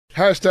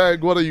Hashtag,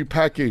 what are you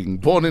packing?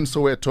 Born in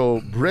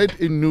Soweto, bred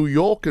in New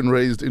York and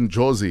raised in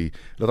Jersey,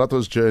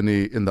 Lerato's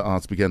journey in the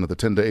arts began at the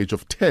tender age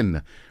of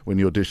 10 when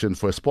he auditioned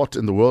for a spot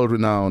in the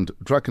world-renowned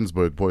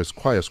Drakensberg Boys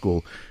Choir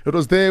School. It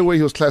was there where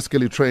he was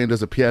classically trained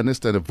as a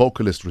pianist and a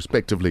vocalist,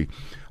 respectively.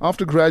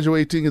 After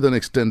graduating, he then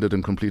extended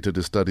and completed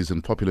his studies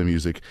in popular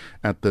music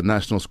at the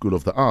National School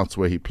of the Arts,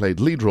 where he played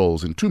lead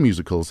roles in 2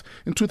 musicals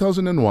in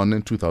 2001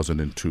 and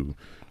 2002.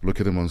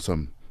 Look at him on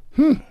some...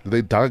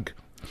 they dug.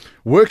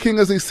 Working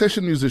as a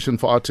session musician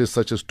for artists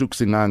such as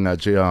Tuksinganga,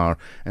 JR,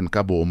 and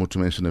Kabomo, to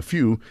mention a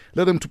few,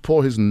 led him to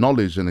pour his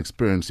knowledge and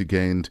experience he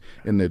gained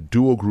in a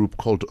duo group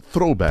called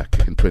Throwback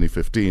in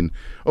 2015.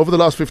 Over the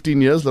last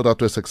 15 years,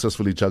 Lerato has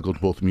successfully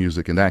juggled both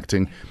music and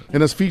acting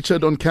and has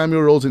featured on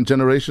cameo roles in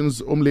Generations,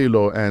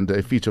 Umlilo, and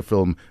a feature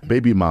film,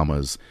 Baby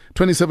Mamas.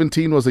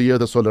 2017 was the year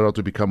that saw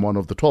Lerato become one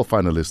of the 12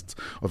 finalists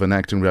of an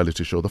acting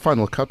reality show, The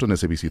Final Cut on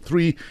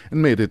SABC3,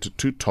 and made it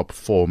to top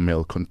 4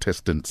 male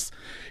contestants.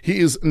 He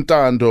is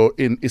Ntando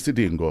in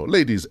Isidingo.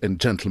 Ladies and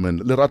gentlemen,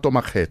 Lerato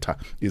Makhetha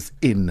is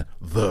in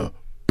the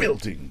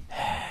building.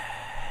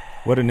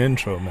 What an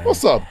intro, man.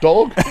 What's up,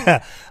 dog?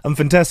 I'm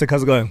fantastic.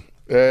 How's it going?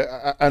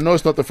 I know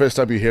it's not the first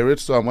time you hear it,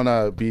 so I'm going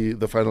to be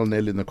the final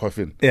nail in the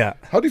coffin. Yeah.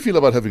 How do you feel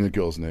about having a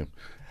girl's name?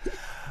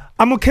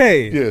 I'm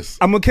okay. Yes.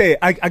 I'm okay.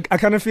 I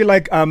kind of feel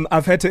like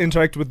I've had to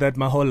interact with that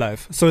my whole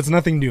life, so it's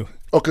nothing new.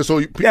 Okay, so...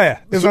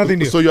 It's nothing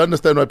new. So you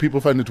understand why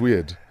people find it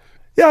weird?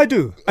 Yeah, I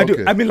do. I do.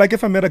 Okay. I mean, like,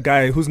 if I met a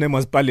guy whose name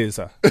was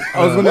Palisa,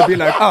 I was gonna be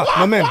like,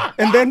 my man.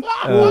 And then,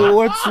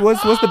 what's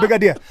the big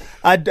idea?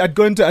 I'd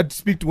want to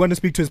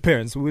speak to his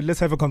parents.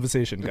 Let's have a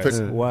conversation, guys.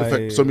 In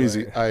fact, so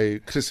easy.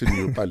 I christen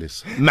you,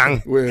 Palis.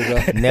 Mang.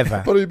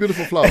 Never. But you're a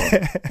beautiful flower.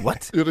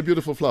 What? You're a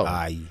beautiful flower.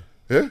 Aye.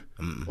 Yeah?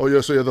 Oh,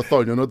 so you're the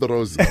thorn. You're not the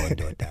rose.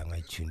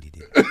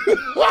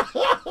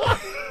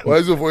 Why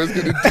is your voice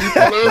getting deep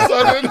all of a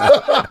sudden?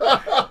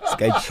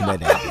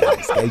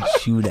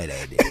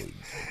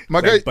 My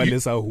guy,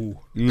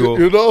 you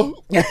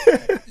know,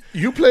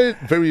 you played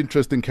a very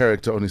interesting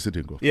character on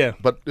Isidingo. Yeah.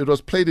 But it was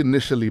played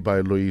initially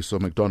by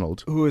Loyiso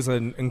McDonald. Who is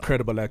an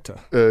incredible actor.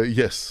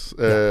 Yes.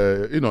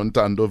 You know,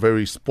 Ntando,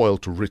 very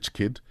spoiled rich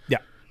kid. Yeah.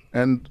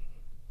 And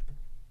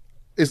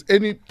is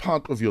any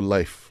part of your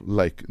life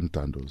like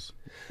Ntando's?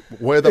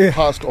 Whether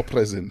past or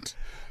present?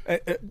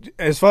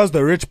 As far as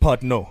the rich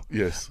part, no.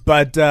 Yes.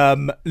 But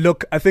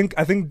look, I think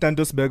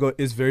Dandos Bego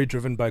is very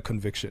driven by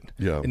conviction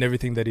in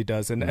everything that he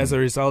does. And as a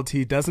result,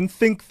 he doesn't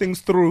think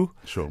things through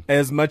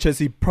as much as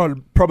he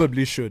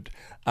probably should.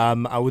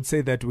 I would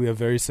say that we are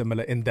very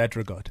similar in that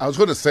regard. I was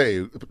going to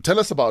say, tell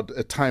us about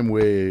a time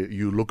where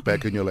you look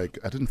back and you're like,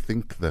 I didn't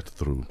think that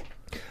through.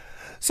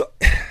 So,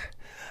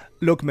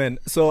 look, man.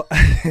 So,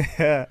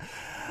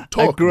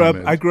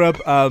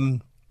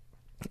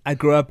 I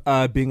grew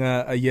up being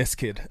a yes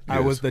kid. Yes.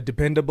 I was the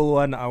dependable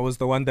one. I was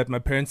the one that my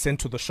parents sent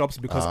to the shops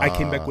because I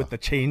came back with the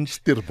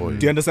change. Do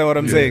you understand what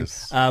I'm saying?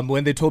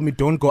 When they told me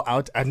don't go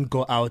out, I didn't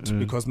go out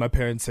because my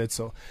parents said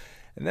so.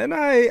 And then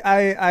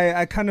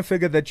I kind of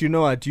figured that, you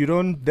know what,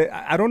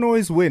 I don't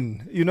always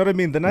win. You know what I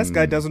mean? The nice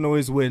guy doesn't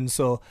always win.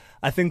 So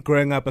I think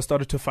growing up, I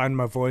started to find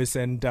my voice.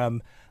 And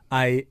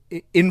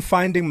in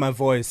finding my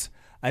voice,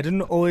 I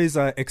didn't always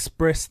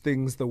express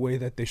things the way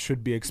that they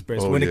should be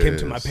expressed when it came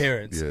to my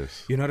parents.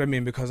 Yes. You know what I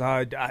mean? Because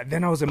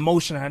then I was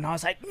emotional and I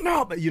was like,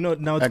 no, but you know,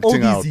 now it's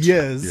acting all these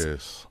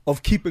years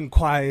of keeping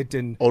quiet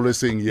and always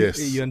saying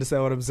yes. You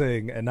understand what I'm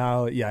saying? And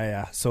now,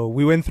 So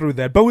we went through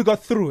that, but we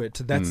got through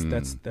it. That's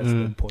the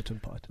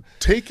important part.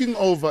 Taking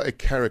over a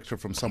character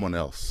from someone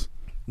else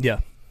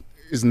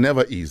is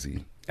never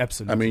easy.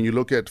 Absolutely. I mean, you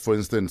look at, for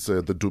instance,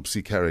 the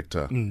Dupsy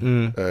character,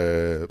 on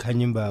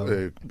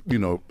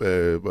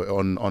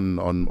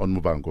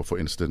Mubango, for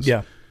instance.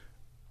 Yeah.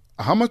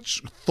 How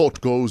much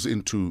thought goes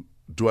into,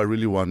 do I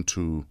really want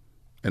to,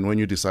 and when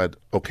you decide,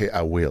 okay,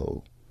 I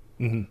will,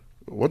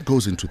 what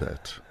goes into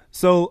that?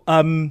 So,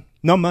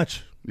 not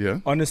much. Yeah.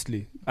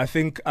 Honestly, I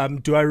think,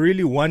 do I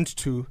really want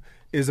to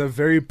is a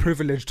very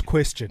privileged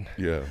question.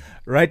 Yeah.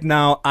 Right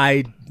now,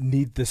 I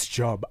need this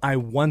job. I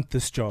want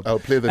this job. I'll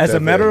play the As a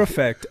matter of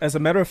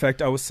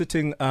fact, I was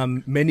sitting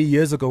many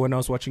years ago when I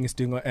was watching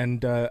Istingo,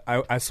 and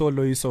I saw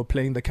Loyiso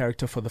playing the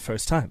character for the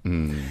first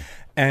time.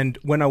 And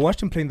when I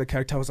watched him playing the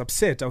character, I was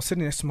upset. I was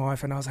sitting next to my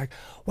wife, and I was like,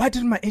 "Why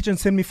didn't my agent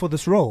send me for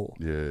this role?"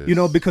 Yes. You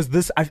know,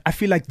 because I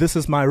feel like this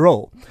is my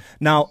role.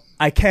 Now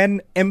I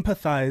can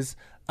empathize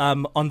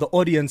on the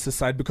audience's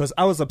side because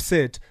I was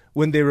upset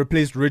when they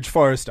replaced Ridge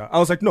Forrester. I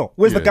was like, no,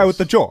 where's the guy with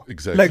the jaw?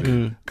 Exactly.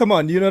 Like, come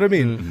on, you know what I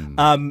mean?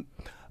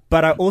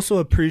 But I also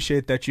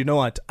appreciate that, you know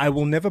what, I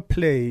will never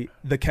play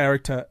the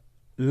character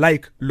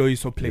like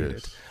Loyiso played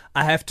it.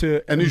 I have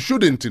to... And you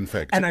shouldn't, in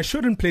fact. And I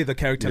shouldn't play the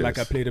character like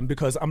I played him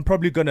because I'm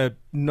probably going to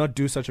not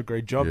do such a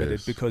great job at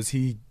it because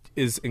he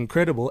is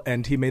incredible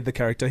and he made the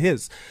character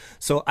his.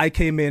 So I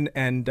came in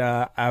and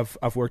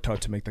I've worked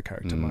hard to make the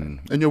character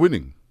mine. And you're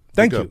winning.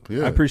 Thank you.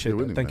 I appreciate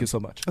it. Thank you so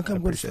much. Okay,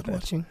 I'm going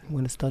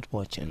to start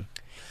watching.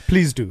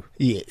 Please do.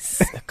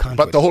 Yes. I can't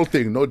but the whole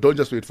thing, no, don't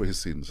just wait for his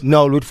scenes.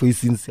 No, I'll wait for his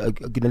scenes. I'm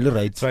going to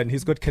write. Fine,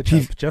 he's got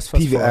ketchup. Just for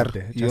PVR.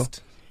 there.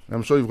 Just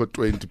I'm sure you've got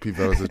 20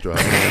 PVRs at your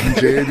house.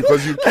 Jay,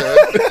 because you can.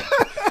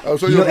 I'm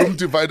sure your room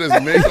divider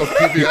is made of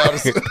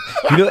PVRs.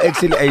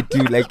 Actually, I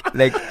do.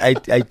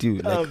 I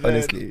do.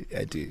 Honestly,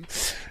 I do.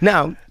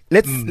 Now,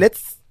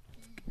 let's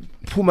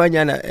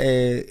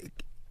Pumanyana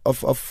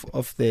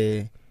of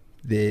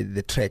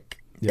the track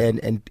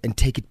and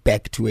take it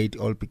back to where it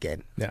all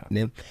began.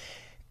 Yeah.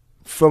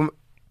 From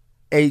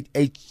a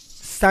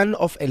son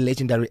of a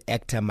legendary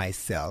actor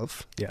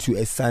myself to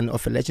a son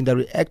of a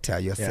legendary actor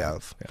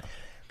yourself.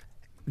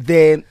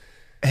 Did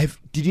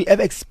you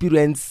ever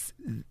experience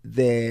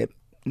the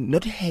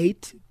not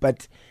hate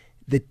but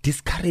the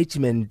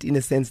discouragement, in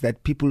a sense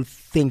that people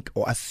think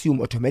or assume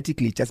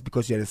automatically just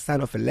because you're a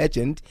son of a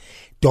legend,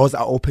 doors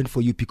are open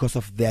for you because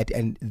of that,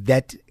 and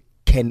that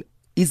can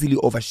easily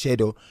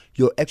overshadow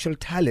your actual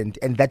talent,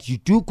 and that you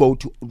do go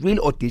to real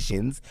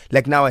auditions?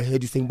 Like now I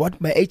heard you saying, what,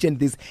 my agent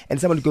this,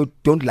 and someone go,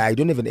 don't lie, you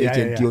don't have an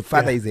agent, your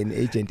father is an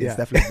agent and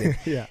stuff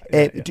like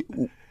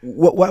that.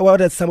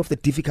 What are some of the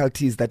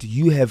difficulties that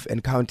you have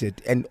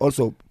encountered? And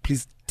also,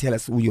 please tell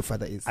us who your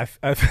father is.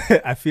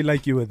 I feel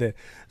like you were there.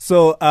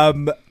 So,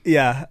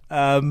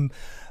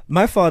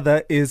 my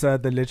father is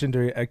the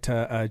legendary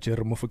actor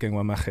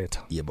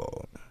Makhetha. Yeah,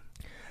 boy.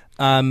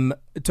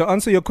 To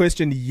answer your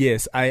question,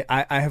 yes,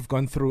 I have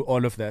gone through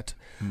all of that.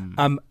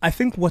 I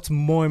think what's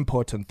more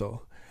important,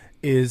 though,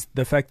 is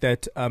the fact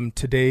that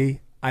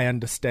today I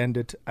understand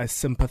it, I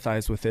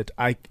sympathize with it,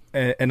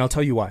 and I'll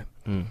tell you why.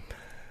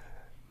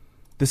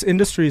 This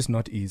industry is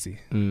not easy.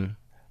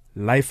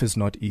 Life is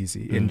not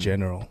easy in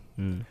general.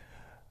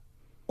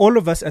 All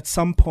of us at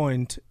some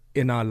point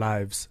in our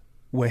lives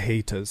were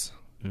haters.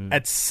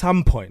 At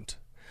some point.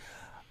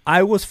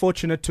 I was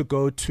fortunate to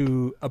go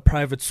to a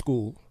private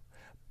school,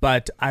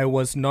 but I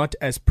was not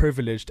as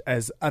privileged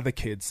as other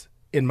kids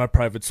in my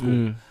private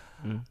school.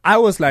 I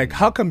was like,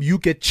 how come you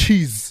get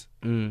cheese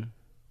in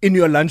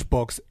your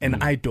lunchbox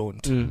and I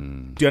don't?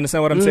 Do you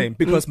understand what I'm saying?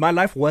 Because my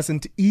life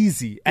wasn't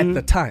easy at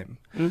the time.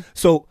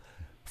 So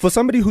for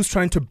somebody who's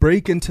trying to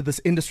break into this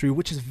industry,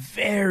 which is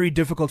very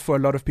difficult for a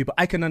lot of people,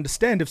 I can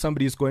understand if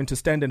somebody is going to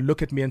stand and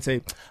look at me and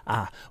say,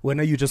 when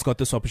are you just got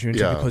this opportunity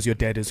because your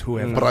dad is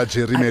whoever.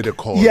 Brajeri made a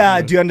call.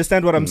 Yeah, do you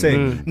understand what I'm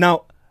saying?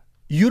 Now,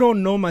 you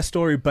don't know my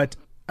story, but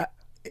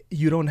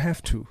you don't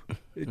have to.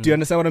 Do you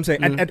understand what I'm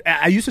saying? And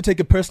I used to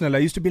take it personal. I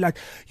used to be like,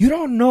 you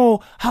don't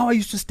know how I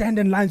used to stand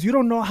in lines. You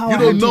don't know how you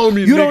don't know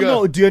me, you nigga. Don't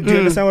know. Do you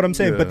understand what I'm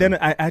saying? But then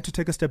I had to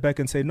take a step back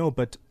and say, no,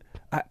 but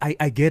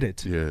I get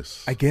it.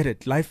 Yes. I get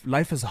it.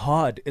 Life is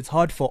hard. It's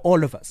hard for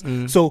all of us.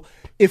 So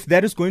if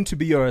that is going to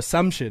be your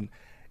assumption,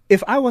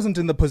 if I wasn't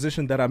in the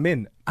position that I'm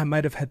in, I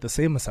might have had the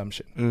same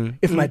assumption.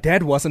 If my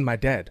dad wasn't my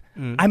dad,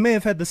 I may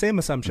have had the same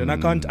assumption. I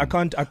can't.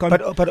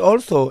 But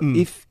also,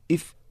 if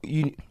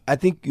you, I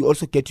think you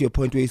also get to a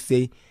point where you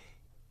say,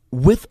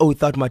 with or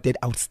without my dad,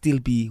 I would still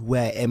be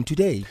where I am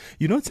today.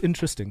 You know, it's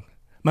interesting.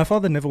 My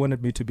father never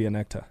wanted me to be an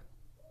actor.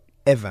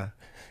 Ever.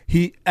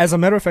 As a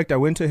matter of fact, I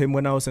went to him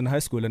when I was in high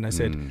school and I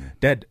said,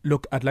 Dad,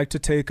 look, I'd like to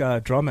take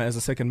drama as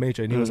a second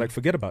major. And he was like,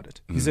 forget about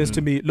it. He says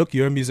to me, look,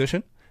 you're a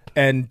musician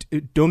and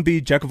don't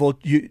be jack of all,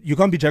 you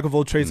can't be jack of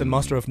all trades and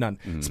master of none.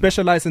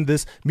 Specialize in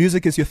this.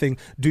 Music is your thing.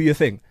 Do your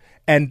thing.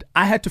 And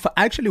I had to,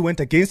 I actually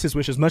went against his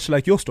wishes, much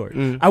like your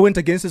story. I went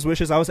against his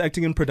wishes. I was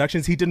acting in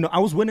productions. He didn't know. I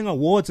was winning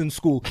awards in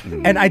school.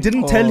 And I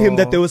didn't tell him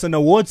that there was an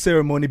award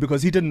ceremony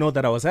because he didn't know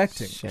that I was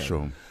acting.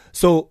 Sure.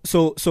 So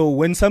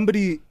when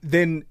somebody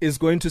then is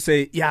going to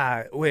say,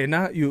 yeah, wait,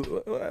 now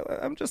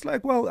I'm just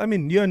like, well, I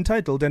mean, you're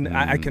entitled, and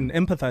I can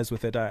empathize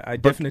with it. I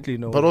definitely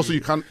know. But also,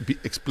 you can't be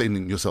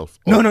explaining yourself.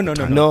 No. And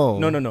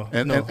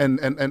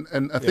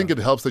And I think it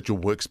helps that your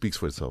work speaks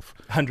for itself.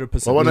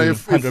 100%. But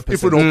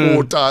if we don't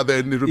quota,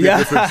 then it will be a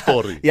different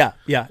story. Yeah.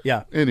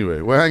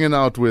 Anyway, we're hanging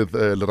out with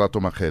Lerato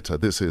Makhetha.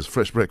 This is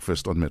Fresh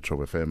Breakfast on Metro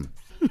FM.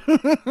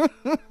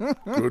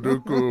 Good.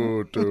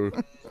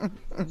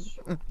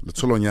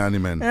 Let's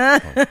man.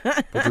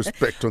 Put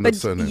respect on that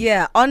surname.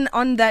 Yeah,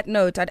 on that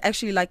note, I'd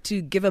actually like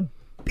to give a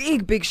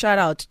big shout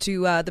out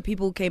to the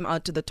people who came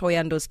out to the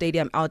Thohoyandou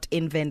Stadium out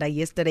in Venda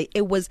yesterday.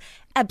 It was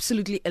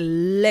absolutely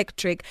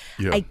electric.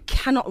 Yeah. I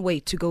cannot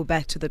wait to go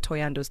back to the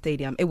Thohoyandou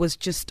Stadium. It was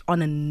just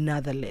on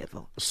another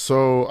level.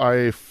 So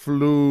I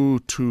flew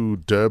to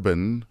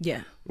Durban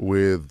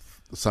with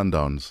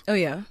Sundowns. Oh,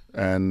 yeah.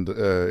 And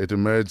it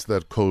emerged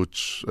that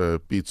Coach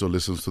Pizzo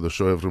listens to the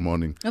show every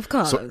morning. Of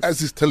course. So as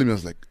he's telling me, I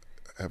was like,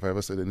 have I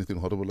ever said anything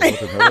horrible about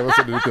him? Have I ever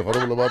said anything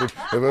horrible about him?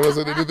 Have I ever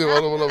said anything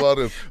horrible about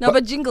him? No,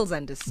 but Jingles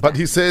understand. But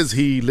he says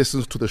he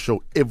listens to the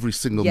show every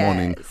single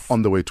morning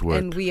on the way to work.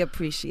 And we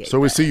appreciate So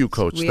we see you,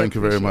 Coach. We Thank you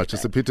very much.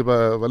 appreciate It's a pity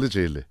about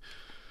Valejele.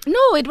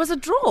 No, it was a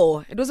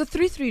draw. It was a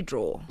 3-3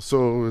 draw.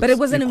 So but it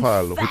was an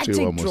equal,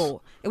 emphatic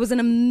draw. It was an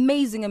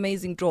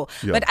amazing draw.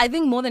 Yeah. But I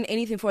think more than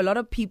anything, for a lot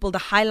of people, the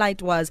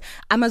highlight was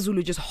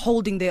Amazulu just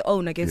holding their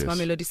own against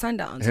Mamelodi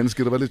Sundowns. Hence,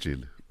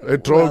 Valejele. A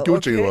draw, For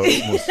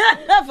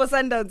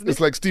Sundowns. It's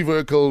like Steve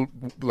Urkel,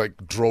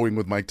 like drawing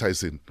with Mike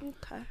Tyson.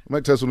 Okay.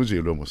 Mike Tyson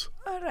ujile almost.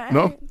 All right.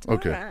 No?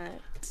 Okay. All right.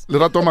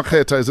 Lerato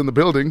Makhetha is in the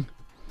building.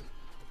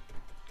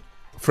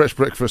 Fresh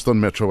Breakfast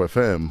on Metro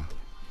FM.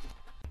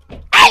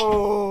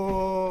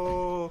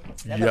 Oh,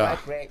 Yeah.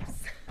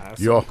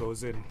 so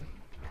goes in.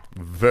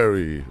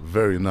 Very,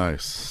 very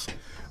nice.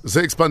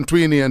 Zakes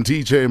Pantwini and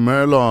DJ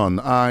Merlon,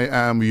 I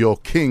am your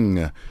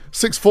king.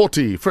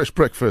 6:40, Fresh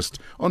Breakfast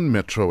on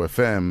Metro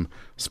FM.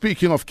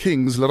 Speaking of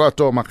kings,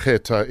 Lerato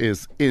Makhetha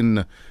is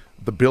in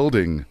the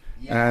building.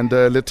 Yeah. And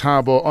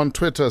Letabo on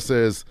Twitter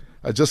says,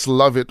 I just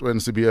love it when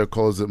Sibia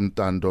calls him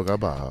Mtando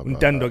Gababa.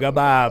 Mtando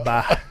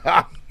Gababa.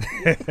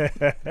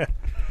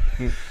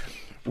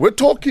 We're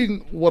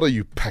talking, what are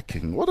you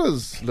packing? What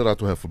does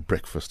Lerato have for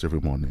breakfast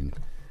every morning?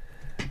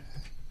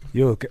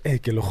 Yo,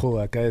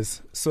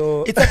 guys.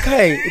 So it's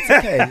okay. It's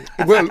okay.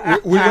 Well,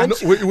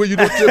 were you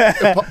not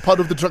a part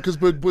of the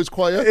Drakensberg Boys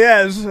Choir?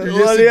 Yes.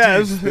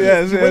 Yes.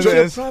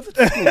 Private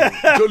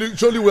school.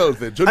 Jolly well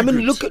then. Jolly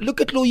good.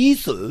 Look at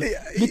Loyiso.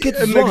 Look at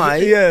Zai.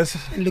 Yes.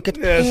 Look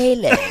at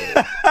Pele.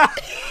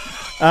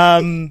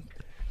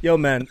 Yo,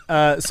 man.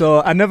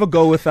 So I never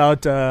go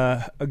without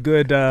a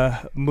good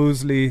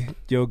muesli,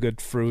 yogurt,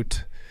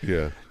 fruit.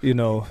 Yeah. You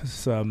know,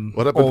 some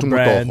what happened to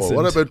brands.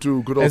 What happened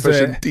to good old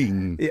fashioned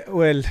ting? Yeah,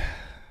 well,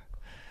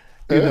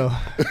 you know,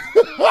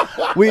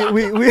 we what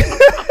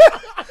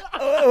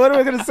am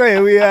I gonna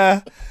say?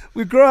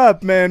 We grow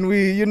up, man.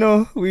 We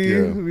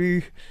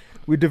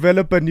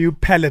develop a new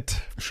palate.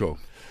 Sure.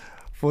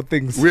 For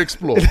things. We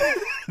explore.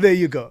 There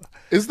you go.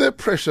 Is there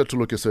pressure to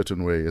look a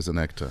certain way as an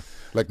actor?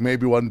 Like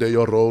maybe one day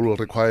your role will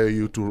require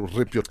you to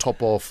rip your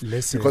top off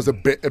because a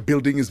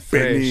building is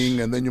bending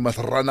and then you must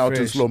run out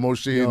in slow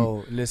motion.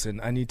 Yo,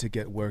 listen, I need to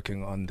get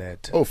working on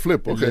that. Oh,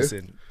 flip, okay.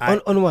 Listen,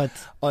 on what?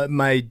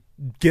 My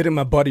getting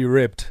my body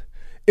ripped.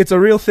 It's a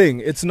real thing.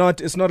 It's not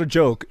a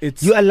joke.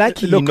 It's you are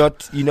lucky you're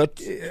not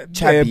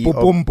chubby.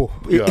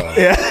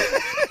 Yeah.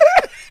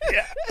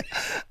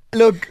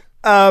 Look,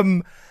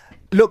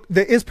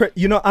 there is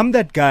I'm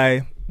that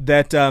guy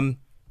that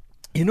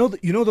You know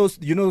those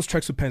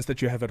tracksuit pants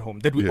that you have at home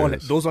that we all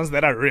have, those ones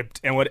that are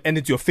ripped and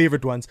it's your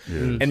favorite ones.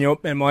 Yes. And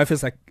my wife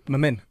is like, my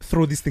man,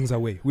 throw these things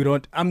away.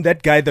 I'm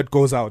that guy that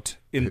goes out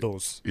in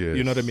those. Yes.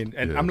 You know what I mean?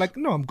 And I'm like,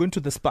 no, I'm going to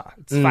the spa.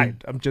 It's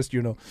fine. I'm just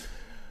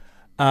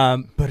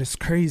but it's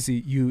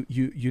crazy. You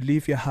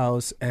leave your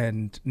house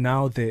and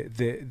now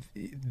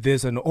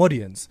there's an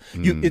audience.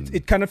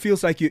 It kind of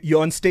feels like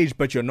you're on stage,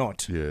 but you're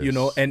not. Yes. You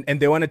know, and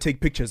they want to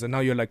take pictures, and now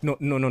you're like, no,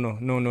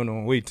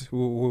 wait.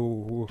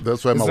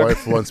 That's why my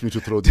wife wants me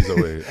to throw these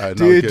away.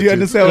 Do you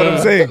understand what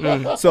I'm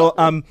saying? So,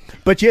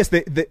 but yes,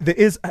 there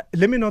is.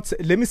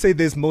 Let me say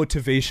there's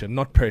motivation,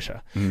 not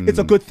pressure. It's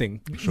a good thing.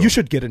 Sure. You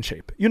should get in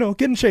shape.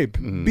 Get in shape.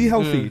 Be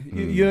healthy.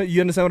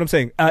 You understand what I'm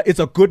saying? It's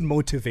a good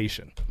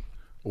motivation.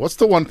 What's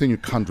the one thing you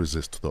can't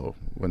resist, though,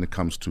 when it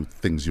comes to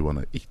things you want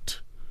to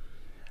eat?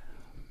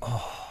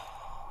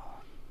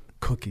 Oh,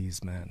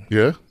 cookies, man.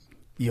 Yeah?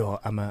 Yo,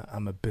 I'm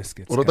a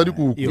biscuits guy. I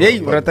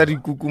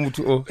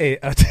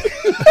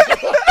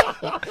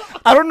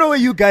don't know where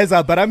you guys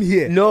are, but I'm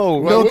here.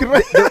 No.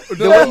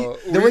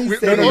 The way you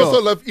said it. We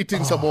also love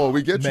eating some more.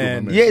 We get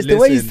man. you, man. Yes, the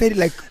way you said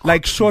it,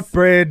 like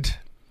shortbread.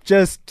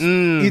 Just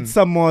eat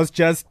some more.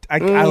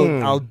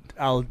 I'll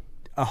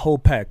a whole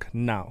pack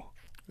now.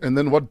 And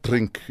then what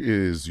drink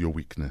is your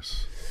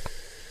weakness?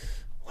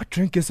 What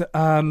drink is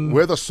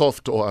whether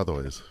soft or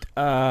otherwise?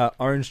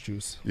 Orange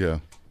juice. Yeah.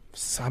 For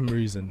some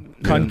reason.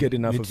 Can't get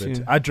enough of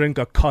it. I drink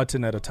a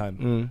carton at a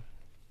time.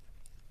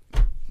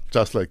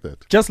 Just like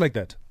that. Just like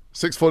that.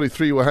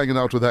 6:43, we're hanging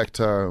out with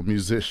actor,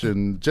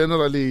 musician,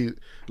 generally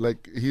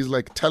he's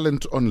like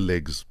talent on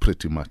legs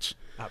pretty much.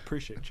 I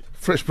appreciate you.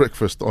 Fresh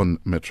Breakfast on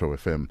Metro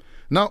FM.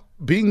 Now,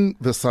 being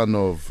the son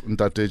of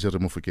Ntate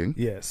Jeremofo,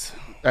 yes,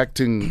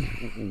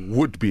 acting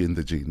would be in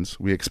the genes.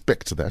 We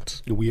expect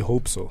that. We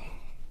hope so.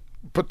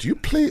 But you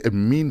play a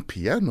mean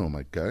piano,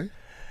 my guy.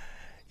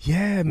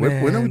 Yeah,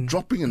 man. When are we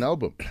dropping an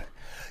album?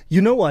 You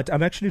know what?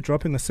 I'm actually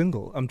dropping a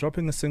single. I'm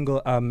dropping a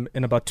single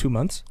in about 2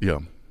 months. Yeah.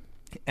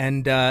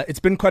 And it's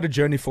been quite a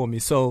journey for me.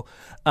 So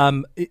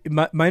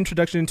my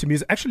introduction into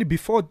music, actually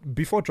before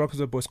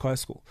Drakensberg Boys Choir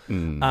School,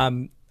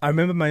 I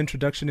remember my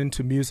introduction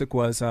into music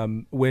was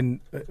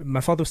when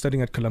my father was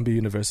studying at Columbia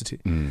University.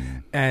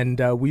 And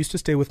we used to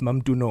stay with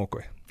Mam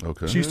Dunokwe.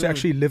 Okay. She used to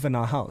actually live in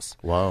our house.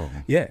 Wow.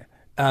 Yeah.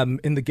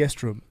 In the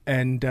guest room.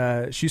 And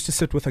she used to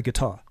sit with her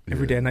guitar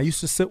every day. And I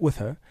used to sit with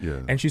her. Yeah.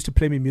 And she used to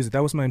play me music.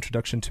 That was my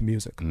introduction to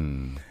music.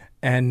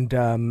 And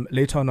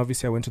later on,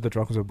 obviously, I went to the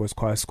Drakensberg Boys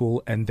Choir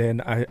School, and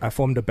then I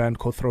formed a band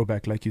called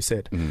Throwback, like you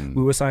said.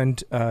 We were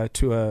signed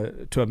to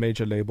a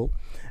major label,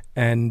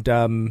 and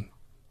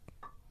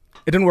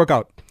it didn't work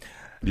out.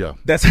 Yeah,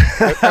 that's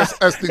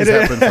as things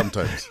happen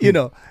sometimes. It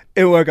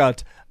didn't work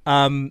out.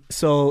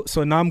 So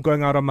now I'm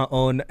going out on my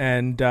own,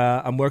 and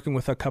I'm working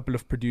with a couple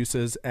of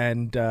producers,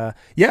 and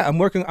I'm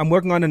working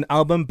on an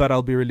album, but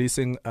I'll be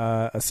releasing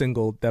a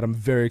single that I'm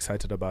very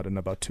excited about in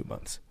about 2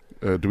 months.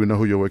 Do we know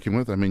who you're working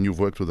with? I mean, you've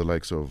worked with the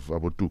likes of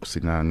Abotuk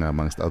Singanga,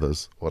 amongst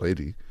others,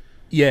 already.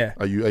 Yeah.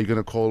 Are you going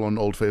to call on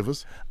old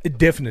favors?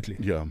 Definitely.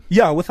 Yeah.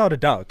 Yeah, without a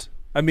doubt.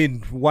 I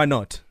mean, why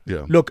not?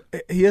 Yeah. Look,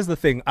 here's the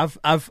thing. I've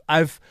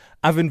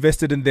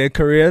invested in their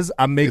careers.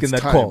 I'm making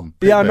that call.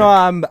 Payback. Yeah, no,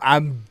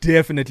 I'm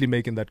definitely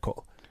making that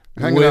call.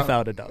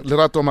 Without a doubt.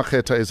 Lerato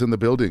Makhetha is in the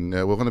building.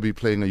 We're going to be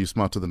playing Are You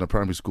Smarter Than a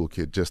Primary School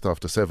Kid just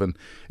after 7.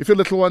 If your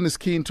little one is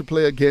keen to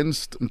play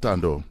against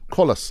Ntando,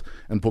 call us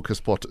and book a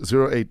spot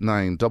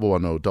 089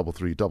 110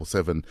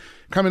 3377.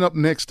 Coming up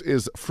next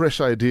is Fresh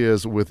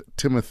Ideas with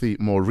Timothy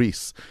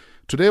Maurice.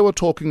 Today we're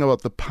talking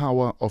about the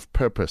power of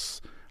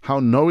purpose, how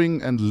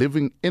knowing and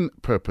living in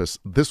purpose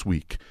this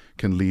week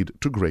can lead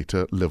to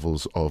greater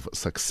levels of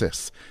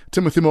success.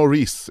 Timothy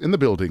Maurice in the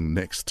building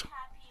next.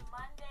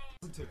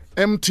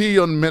 MT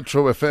on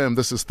Metro FM.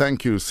 This is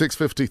Thank You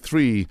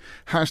 653.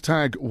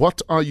 Hashtag What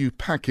Are You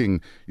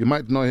Packing? You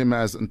might know him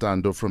as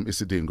Ntando from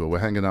Isidingo. We're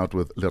hanging out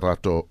with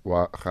Lerato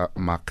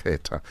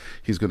Makhetha.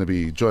 He's going to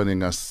be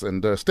joining us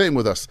and staying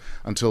with us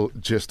until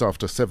just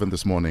after 7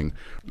 this morning.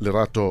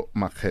 Lerato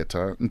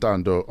Makhetha,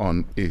 Ntando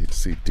on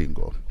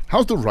Isidingo.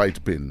 How's the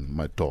ride been,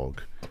 my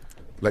dog?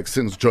 Like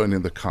since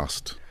joining the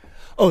cast?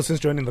 Oh, since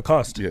joining the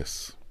cast?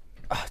 Yes.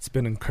 It's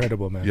been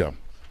incredible, man. Yeah.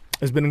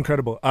 It's been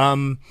incredible.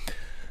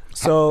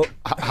 So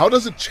how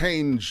does it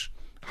change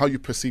how you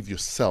perceive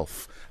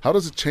yourself? How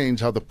does it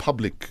change how the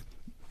public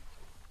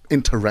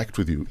interact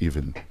with you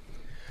even?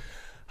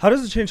 How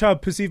does it change how I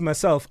perceive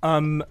myself?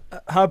 How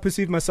I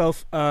perceive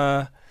myself,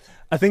 I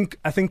think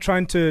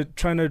trying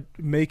to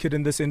make it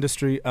in this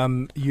industry,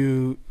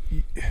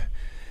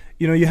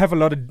 you know, you have a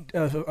lot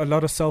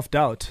of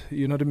self-doubt.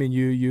 You know what I mean?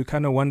 You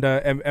kind of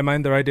wonder, am I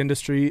in the right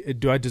industry?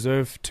 Do I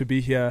deserve to be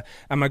here?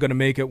 Am I going to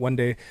make it one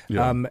day?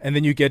 Yeah. And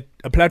then you get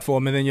a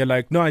platform, and then you're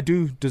like, no, I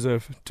do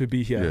deserve to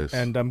be here, Yes.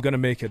 and I'm going to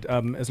make it.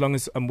 As long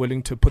as I'm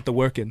willing to put the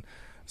work in,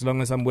 as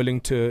long as I'm willing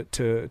to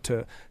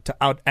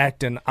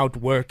outact and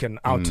outwork and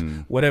out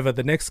whatever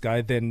the next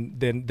guy,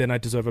 then I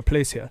deserve a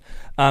place here.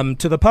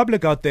 To the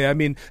public out there, I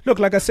mean, look,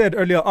 like I said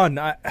earlier on,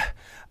 I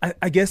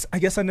guess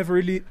I never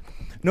really.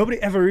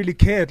 Nobody ever really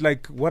cared,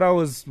 like, what I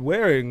was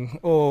wearing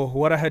or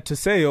what I had to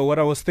say or what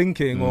I was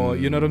thinking or,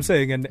 you know what I'm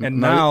saying?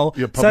 And now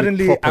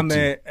suddenly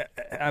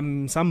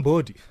I'm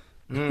somebody,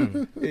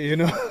 you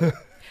know?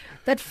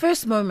 That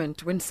first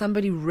moment when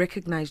somebody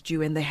recognized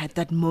you and they had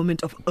that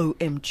moment of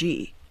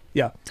OMG.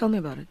 Yeah. Tell me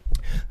about it.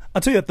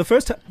 I'll tell you, the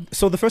first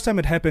time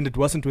it happened, it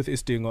wasn't with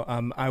Istingo.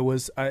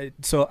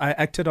 I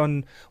acted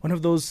on one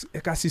of those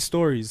Ekasi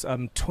stories,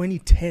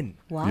 2010.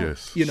 Wow.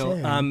 Yes. You know,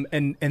 Shame.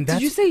 and that's...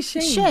 Did you say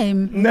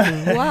shame? Shame.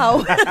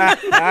 Wow. Yeah,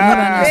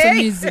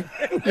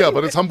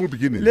 but it's humble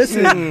beginnings.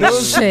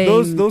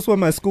 Listen, those were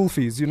my school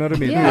fees. You know what I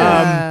mean?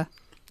 Yeah.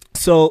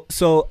 So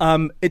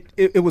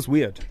it was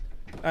weird.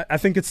 I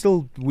think it's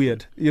still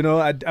weird. You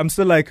know, I'm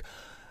still like,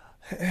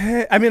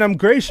 hey, I mean, I'm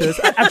gracious.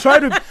 I try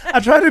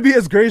to be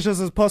as gracious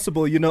as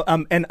possible, you know,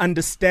 and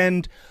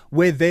understand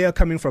where they are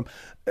coming from.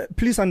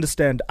 Please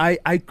understand,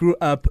 I grew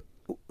up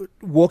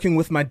walking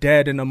with my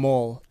dad in a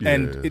mall,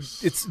 and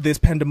there's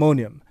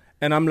pandemonium.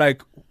 And I'm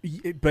like,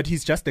 but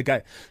he's just a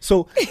guy.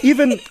 So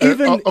even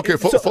okay.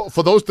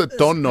 For those that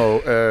don't know,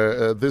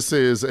 this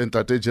is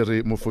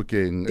Ntatejeri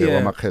Mufokeng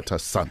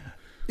Makhetha's son.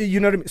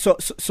 You know what I mean?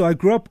 So I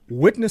grew up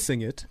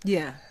witnessing it.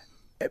 Yeah.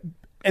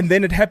 And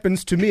then it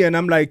happens to me, and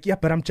I'm like, yeah,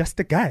 but I'm just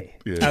a guy.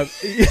 Yeah.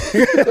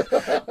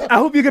 I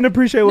hope you can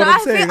appreciate what I'm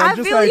saying. I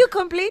feel you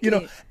completely. You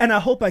know, and I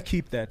hope I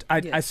keep that.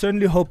 I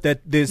certainly hope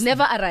that there's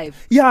never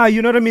arrive. Yeah,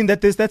 you know what I mean.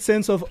 That there's that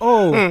sense of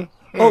you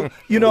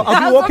know,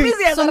 I'll be walking.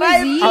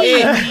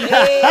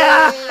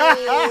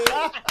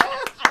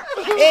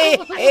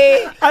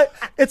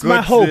 It's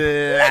my hope.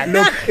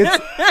 Look, it's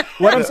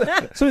what I'm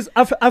saying. So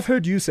I've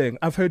heard you saying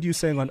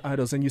on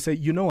Idols, and you say,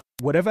 you know,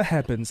 whatever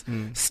happens,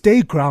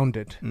 stay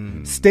grounded,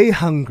 stay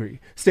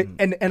hungry,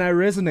 and I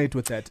resonate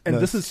with that. And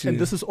this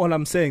is all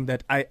I'm saying.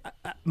 That I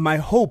my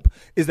hope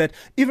is that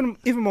even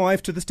my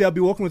wife to this day, I'll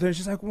be walking with her, and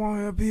she's like,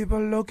 why are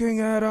people looking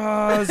at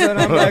us? And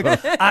I'm like,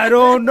 I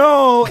don't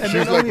know. And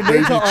she's then like, only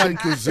later on,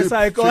 it's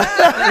like,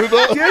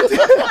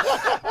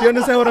 do you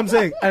understand what I'm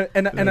saying?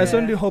 And I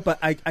certainly hope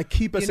I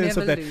keep a sense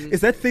of that.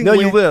 Is that thing? No,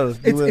 where you will.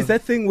 It's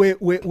that thing where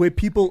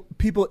people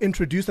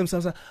introduce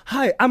themselves. Like,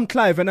 hi, I'm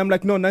Clive, and I'm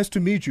like, no, nice to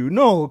meet you.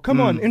 No,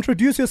 come on,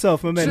 introduce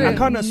yourself, my man. True. I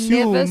can't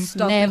assume. Never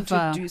stop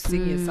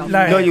introducing yourself.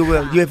 Like, No, you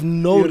will. You have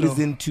no you know.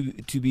 reason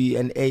to be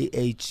an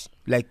AH.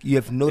 Like, you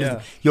have no reason.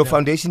 Yeah, Your yeah.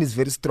 foundation is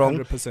very strong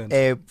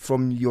 100%.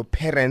 from your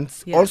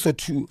parents, Yeah. also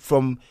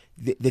from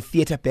the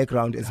theater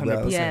background as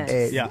well.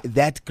 100%. Yeah.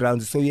 That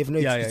ground. So you have no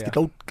excuse.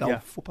 Yeah.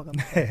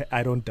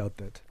 I don't doubt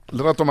that.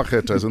 Lerato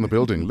Makhetha is in the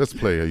building. Let's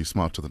play Are You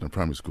Smarter Than a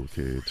Primary School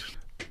Kid?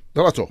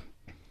 Lerato,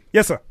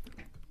 Yes, sir.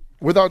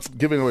 without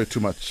giving away too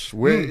much,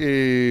 where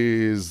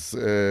is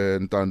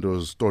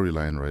Ntando's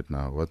storyline right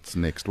now? What's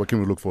next? What can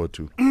we look forward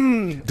to?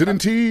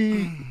 Didn't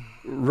he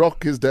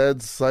rock his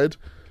dad's side?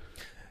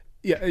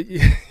 Yeah,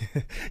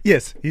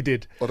 yes, he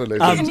did. What a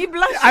legend. Can you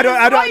blush? I don't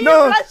Why are you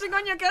know. blushing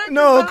on your character?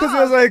 No, because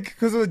I was like,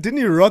 didn't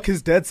he rock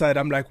his dad's side?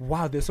 I'm like,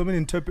 wow, there's so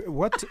many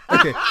what?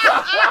 Okay,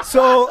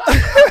 so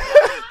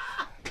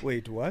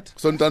wait, what?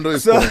 So Ntando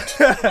is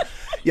spoiled.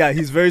 Yeah,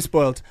 he's very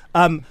spoiled.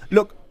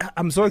 Look,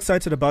 I'm so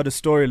excited about the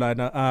storyline.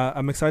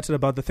 I'm excited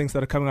about the things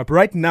that are coming up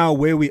right now.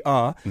 Where we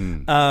are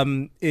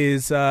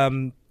is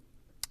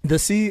The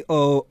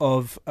CEO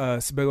of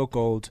Sibego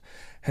Gold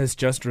has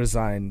just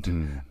resigned.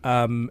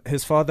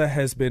 His father,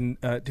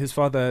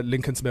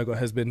 Lincoln Sibego,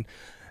 has been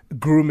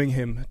grooming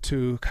him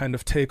to kind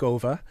of take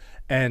over,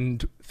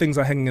 and things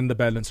are hanging in the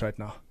balance right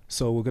now.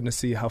 So we're going to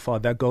see how far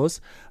that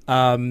goes.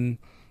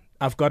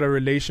 I've got a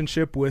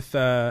relationship with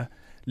a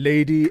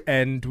lady,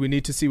 and we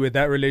need to see where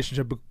that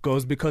relationship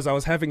goes, because I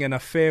was having an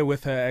affair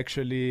with her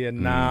actually,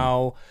 and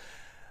now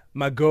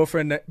my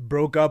girlfriend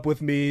broke up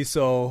with me,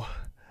 so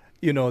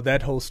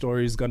that whole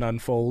story is going to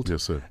unfold.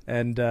 Yes, sir.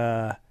 And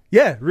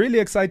yeah, really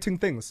exciting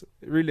things.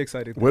 Really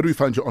exciting things. Where do we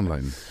find you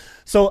online?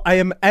 So I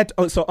am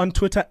on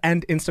Twitter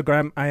and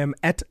Instagram, I am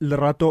at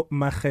Lerato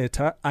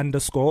Makhetha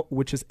 _,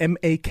 which is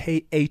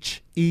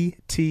MAKHETHA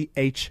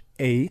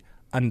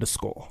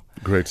 _.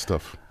 Great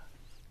stuff.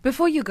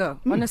 Before you go,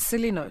 on a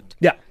silly note,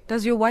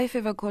 does your wife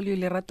ever call you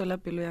Lerato la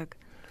pelo yaka?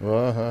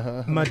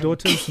 My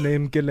daughter's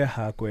name is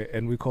Lehakwe,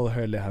 and we call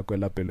her Lehakwe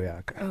la pelo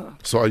yaka.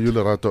 So are you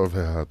Lerato of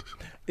her heart?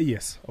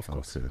 Yes, of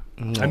course.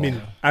 Okay. I mean,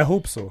 I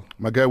hope so.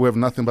 My guy, we have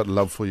nothing but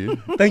love for you.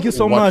 Thank you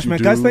so much, man.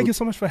 Guys, thank you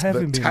so much for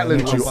having me. The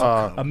talent you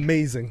are.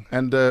 Amazing.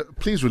 And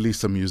please release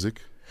some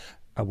music.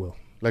 I will.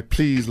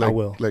 Please. I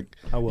will.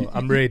 I will.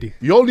 I'm ready.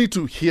 You all need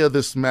to hear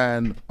this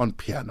man on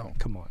piano.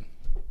 Come on.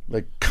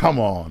 Come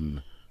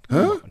on.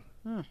 Huh?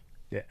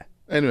 Yeah.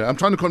 Anyway, I'm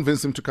trying to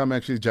convince him to come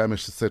actually jam a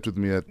set with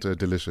me at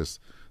Delicious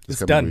this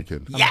coming done.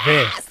 weekend.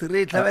 Yes!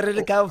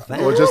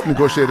 Or just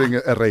negotiating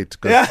a rate.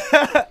 Yeah.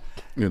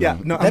 Yeah.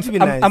 No, That'd be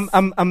nice.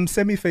 I'm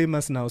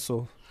semi-famous now,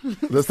 so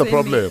that's the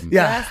problem.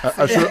 yeah.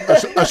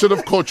 I should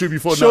have caught you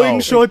before Showing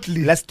now.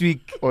 shortly Last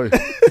week. Oi.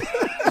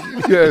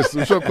 Yes,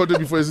 we should have caught you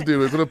before yesterday.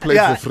 We're going to play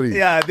it for free.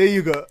 Yeah, there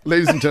you go.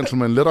 Ladies and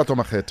gentlemen, Lerato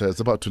Makhetha is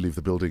about to leave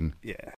the building. Yeah.